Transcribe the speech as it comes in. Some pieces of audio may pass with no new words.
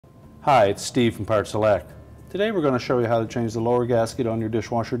Hi, it's Steve from PartSelect. Today we're going to show you how to change the lower gasket on your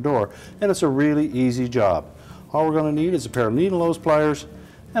dishwasher door, and it's a really easy job. All we're going to need is a pair of needle nose pliers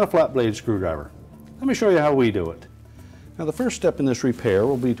and a flat blade screwdriver. Let me show you how we do it. Now the first step in this repair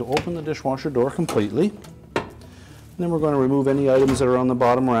will be to open the dishwasher door completely. And then we're going to remove any items that are on the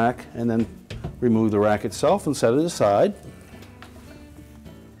bottom rack and then remove the rack itself and set it aside.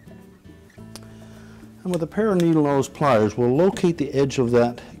 And with a pair of needle nose pliers, we'll locate the edge of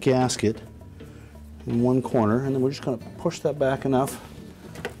that gasket in one corner, and then we're just going to push that back enough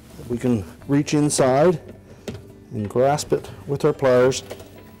that we can reach inside and grasp it with our pliers,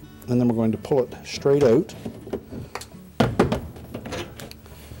 and then we're going to pull it straight out. And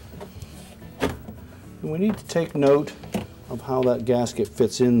we need to take note of how that gasket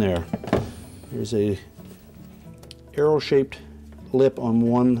fits in there. There's a arrow-shaped lip on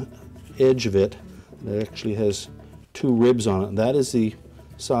one edge of it. It actually has two ribs on it. That is the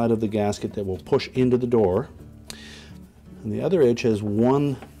side of the gasket that will push into the door. And the other edge has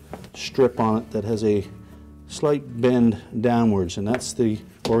one strip on it that has a slight bend downwards, and that's the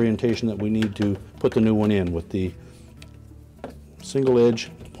orientation that we need to put the new one in, with the single edge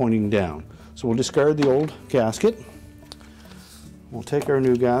pointing down. So we'll discard the old gasket. We'll take our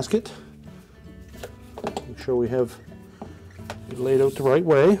new gasket, make sure we have it laid out the right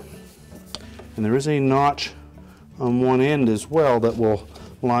way. And there is a notch on one end as well that will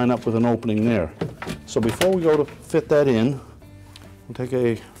line up with an opening there. So before we go to fit that in, we'll take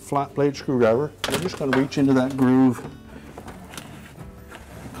a flat blade screwdriver. We're just going to reach into that groove,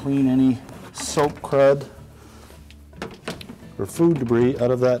 clean any soap crud or food debris out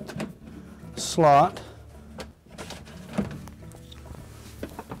of that slot.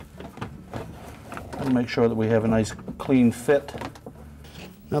 And make sure that we have a nice clean fit.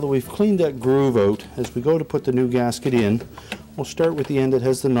 Now that we've cleaned that groove out, as we go to put the new gasket in, we'll start with the end that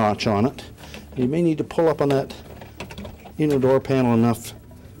has the notch on it. You may need to pull up on that inner door panel enough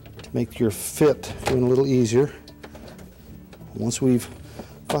to make your fit a little easier. Once we've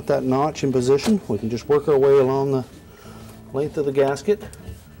got that notch in position, we can just work our way along the length of the gasket.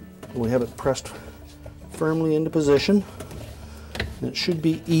 We have it pressed firmly into position. And it should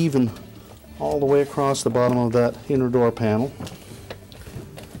be even all the way across the bottom of that inner door panel.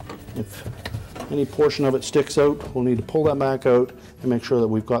 If any portion of it sticks out, we'll need to pull that back out and make sure that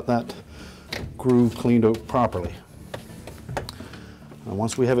we've got that groove cleaned out properly. And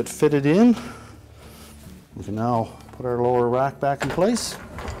once we have it fitted in, we can now put our lower rack back in place,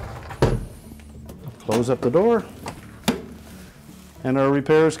 close up the door, and our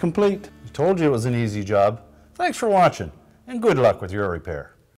repair is complete. I told you it was an easy job. Thanks for watching, and good luck with your repair.